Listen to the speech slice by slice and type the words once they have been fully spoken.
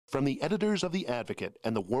From the editors of The Advocate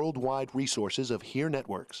and the worldwide resources of HERE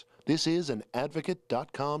Networks, this is an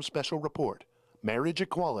Advocate.com special report, Marriage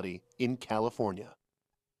Equality in California.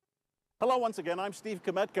 Hello once again, I'm Steve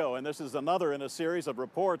Kmetko, and this is another in a series of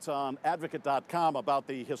reports on Advocate.com about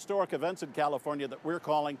the historic events in California that we're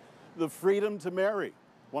calling the freedom to marry.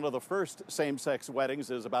 One of the first same-sex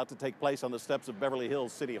weddings is about to take place on the steps of Beverly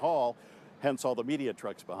Hills City Hall, hence all the media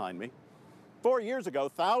trucks behind me. 4 years ago,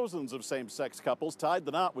 thousands of same-sex couples tied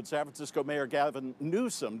the knot when San Francisco Mayor Gavin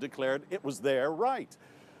Newsom declared it was their right.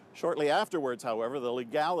 Shortly afterwards, however, the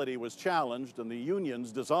legality was challenged and the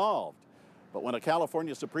unions dissolved. But when a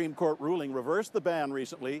California Supreme Court ruling reversed the ban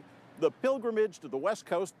recently, the pilgrimage to the West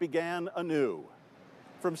Coast began anew.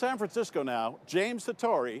 From San Francisco now, James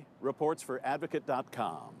Hattori reports for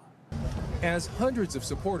Advocate.com. As hundreds of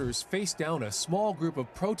supporters faced down a small group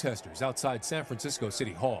of protesters outside San Francisco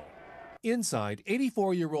City Hall, inside,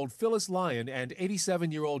 84-year-old Phyllis Lyon and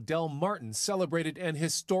 87-year-old Del Martin celebrated an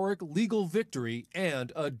historic legal victory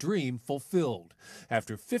and a dream fulfilled.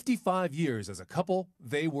 After 55 years as a couple,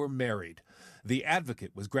 they were married. The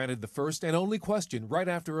Advocate was granted the first and only question right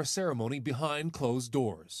after a ceremony behind closed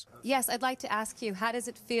doors. Yes, I'd like to ask you, how does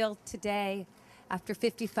it feel today, after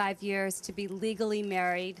 55 years, to be legally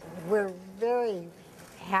married? We're very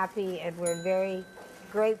happy and we're very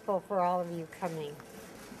grateful for all of you coming.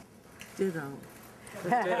 Ditto.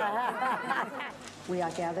 We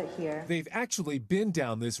are gathered here. They've actually been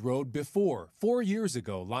down this road before. 4 years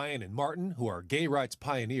ago, Lyon and Martin, who are gay rights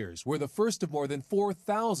pioneers, were the first of more than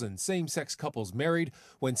 4,000 same-sex couples married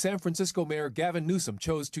when San Francisco Mayor Gavin Newsom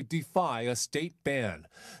chose to defy a state ban.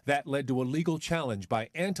 That led to a legal challenge by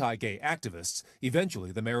anti-gay activists.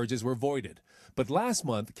 Eventually, the marriages were voided. But last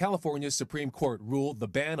month, California's Supreme Court ruled the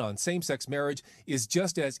ban on same-sex marriage is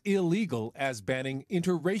just as illegal as banning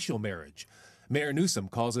interracial marriage. Mayor Newsom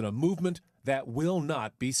calls it a movement that will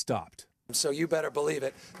not be stopped. So you better believe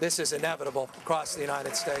it. This is inevitable across the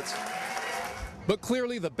United States. But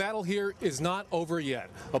clearly the battle here is not over yet.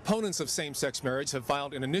 Opponents of same-sex marriage have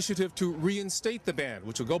filed an initiative to reinstate the ban,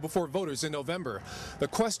 which will go before voters in November. The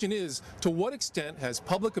question is, to what extent has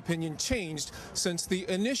public opinion changed since the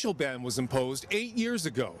initial ban was imposed 8 years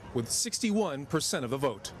ago, with 61% of the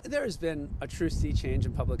vote? There has been a true sea change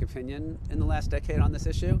in public opinion in the last decade on this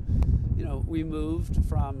issue. You know, we moved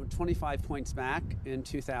from 25 points back in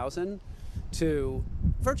 2000 to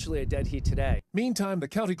virtually a dead heat today. Meantime, the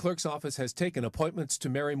county clerk's office has taken appointments to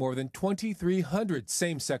marry more than 2,300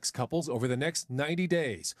 same-sex couples over the next 90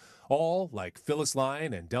 days, all, like Phyllis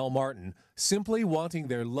Lyon and Del Martin, simply wanting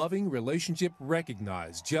their loving relationship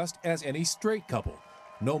recognized just as any straight couple.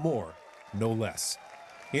 No more, no less.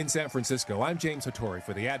 In San Francisco, I'm James Hattori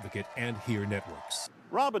for The Advocate and HERE Networks.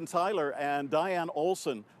 Robin Tyler and Diane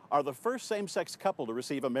Olson are the first same-sex couple to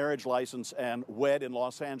receive a marriage license and wed in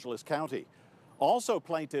Los Angeles County. Also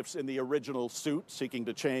plaintiffs in the original suit seeking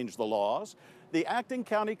to change the laws, the acting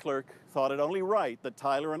county clerk thought it only right that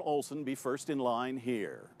Tyler and Olson be first in line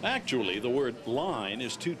here. Actually, the word line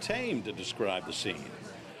is too tame to describe the scene.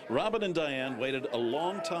 Robin and Diane waited a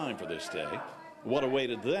long time for this day. What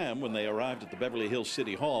awaited them when they arrived at the Beverly Hills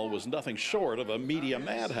City Hall was nothing short of a media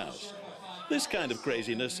madhouse. This kind of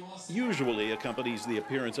craziness usually accompanies the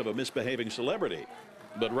appearance of a misbehaving celebrity.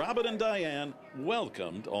 But Robin and Diane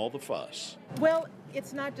welcomed all the fuss. Well,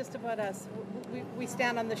 it's not just about us. We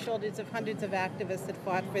stand on the shoulders of hundreds of activists that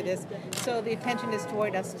fought for this. So the attention is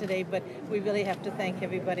toward us today, but we really have to thank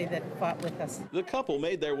everybody that fought with us. The couple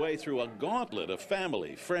made their way through a gauntlet of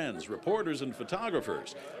family, friends, reporters, and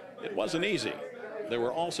photographers. It wasn't easy. There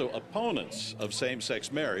were also opponents of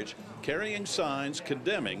same-sex marriage carrying signs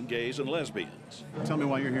condemning gays and lesbians. Tell me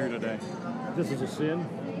why you're here today. This is a sin.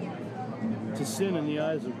 It's a sin in the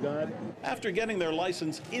eyes of God. After getting their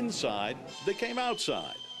license inside, they came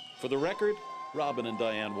outside. For the record, Robin and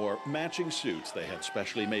Diane wore matching suits they had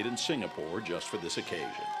specially made in Singapore just for this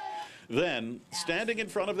occasion. Then, standing in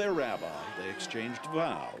front of their rabbi, they exchanged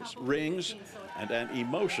vows, rings, and an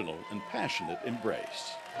emotional and passionate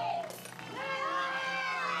embrace.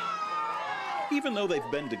 Even though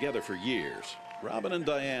they've been together for years, Robin and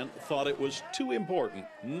Diane thought it was too important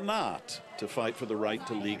not to fight for the right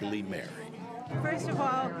to legally marry. First of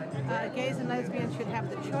all, gays and lesbians should have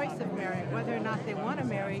the choice of marrying, whether or not they want to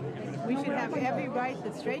marry. We should have every right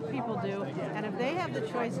that straight people do, and if they have the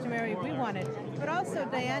choice to marry, we want it. But also,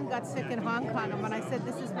 Diane got sick in Hong Kong, and when I said,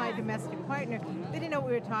 this is my domestic partner, they didn't know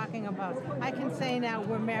what we were talking about. I can say now,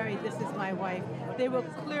 we're married, this is my wife. They will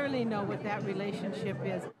clearly know what that relationship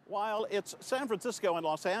is. While it's San Francisco and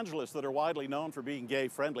Los Angeles that are widely known for being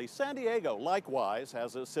gay-friendly, San Diego, likewise,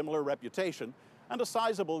 has a similar reputation and a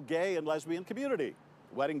sizable gay and lesbian community.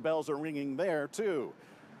 Wedding bells are ringing there, too.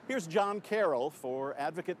 Here's John Carroll for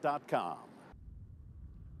Advocate.com.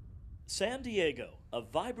 San Diego, a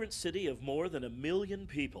vibrant city of more than 1 million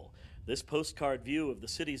people. This postcard view of the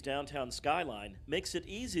city's downtown skyline makes it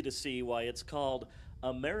easy to see why it's called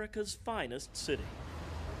America's finest city.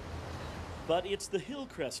 But it's the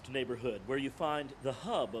Hillcrest neighborhood where you find the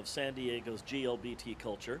hub of San Diego's GLBT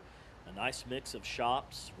culture, a nice mix of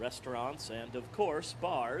shops, restaurants, and of course,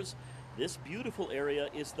 bars. This beautiful area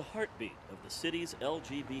is the heartbeat of the city's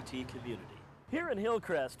LGBT community. Here in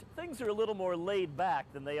Hillcrest, things are a little more laid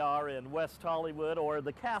back than they are in West Hollywood or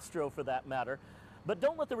the Castro for that matter. But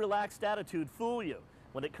don't let the relaxed attitude fool you.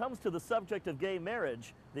 When it comes to the subject of gay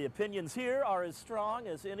marriage, the opinions here are as strong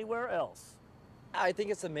as anywhere else. I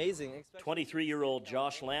think it's amazing. 23-year-old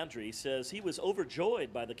Josh Landry says he was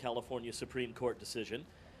overjoyed by the California Supreme Court decision.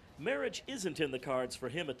 Marriage isn't in the cards for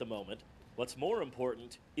him at the moment. What's more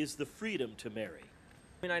important is the freedom to marry.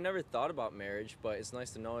 I mean, I never thought about marriage, but it's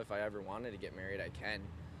nice to know if I ever wanted to get married, I can.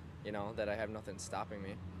 You know, that I have nothing stopping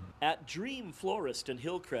me. At Dream Florist in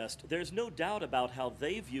Hillcrest, there's no doubt about how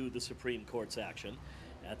they view the Supreme Court's action.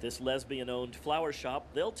 At this lesbian-owned flower shop,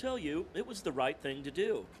 they'll tell you it was the right thing to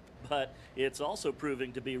do. But it's also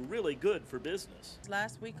proving to be really good for business.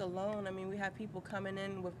 Last week alone, I mean, we had people coming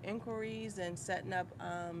in with inquiries and setting up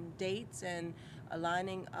dates and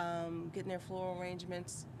aligning, getting their floral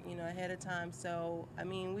arrangements, you know, ahead of time. So, I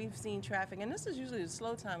mean, we've seen traffic, and this is usually the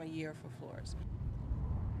slow time of year for florists.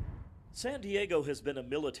 San Diego has been a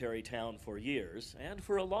military town for years, and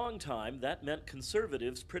for a long time that meant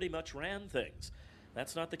conservatives pretty much ran things.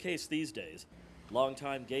 That's not the case these days.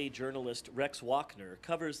 Longtime gay journalist Rex Wachner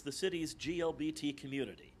covers the city's GLBT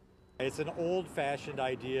community. It's an old-fashioned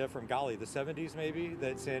idea from, golly, the 70s maybe,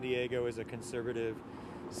 that San Diego is a conservative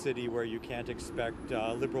city where you can't expect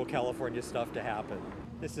liberal California stuff to happen.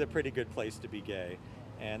 This is a pretty good place to be gay,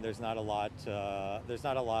 and there's not a lot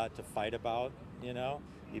to fight about, you know.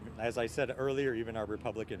 Even, as I said earlier, even our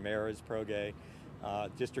Republican mayor is pro-gay.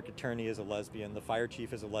 District attorney is a lesbian, the fire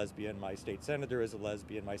chief is a lesbian, my state senator is a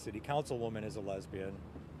lesbian, my city councilwoman is a lesbian.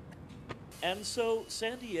 And so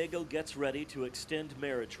San Diego gets ready to extend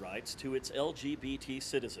marriage rights to its LGBT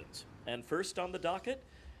citizens. And first on the docket,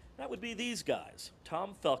 that would be these guys,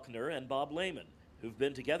 Tom Felkner and Bob Lehman, who've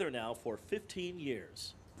been together now for 15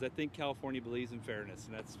 years. I think California believes in fairness,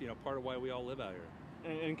 and that's, you know, part of why we all live out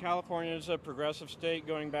here. And California is a progressive state,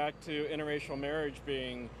 going back to interracial marriage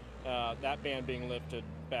being that ban being lifted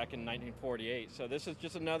back in 1948. So this is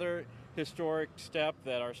just another historic step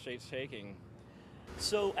that our state's taking.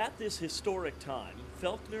 So at this historic time,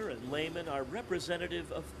 Felkner and Lehman are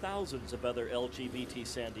representative of thousands of other LGBT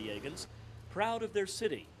San Diegans, proud of their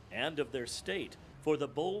city and of their state for the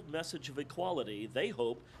bold message of equality they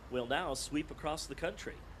hope will now sweep across the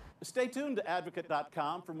country. Stay tuned to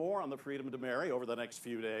Advocate.com for more on the freedom to marry over the next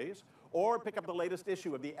few days, or pick up the latest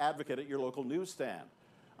issue of The Advocate at your local newsstand.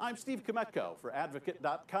 I'm Steve Kmetko for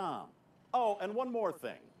Advocate.com. Oh, and one more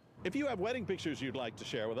thing. If you have wedding pictures you'd like to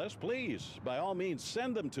share with us, please, by all means,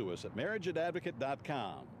 send them to us at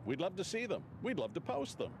marriageatadvocate.com. We'd love to see them. We'd love to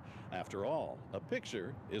post them. After all, a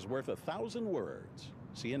picture is worth 1,000 words.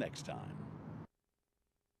 See you next time.